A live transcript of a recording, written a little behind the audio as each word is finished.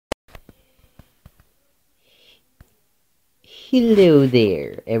Hello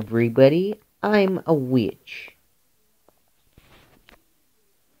there, everybody. I'm a witch.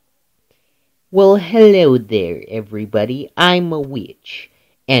 Well, hello there, everybody. I'm a witch,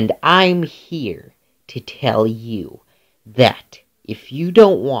 and I'm here to tell you that if you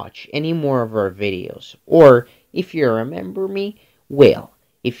don't watch any more of our videos, or if you remember me, well,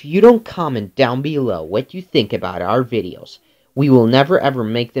 if you don't comment down below what you think about our videos, we will never ever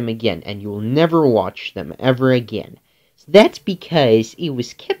make them again, and you will never watch them ever again. That's because it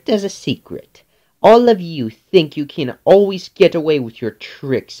was kept as a secret. All of you think you can always get away with your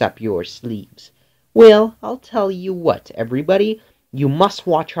tricks up your sleeves. Well, I'll tell you what, everybody. You must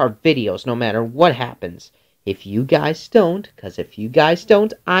watch our videos no matter what happens. If you guys don't,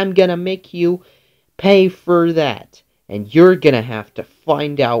 I'm gonna make you pay for that. And you're gonna have to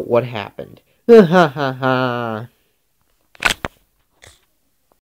find out what happened. Ha ha ha ha.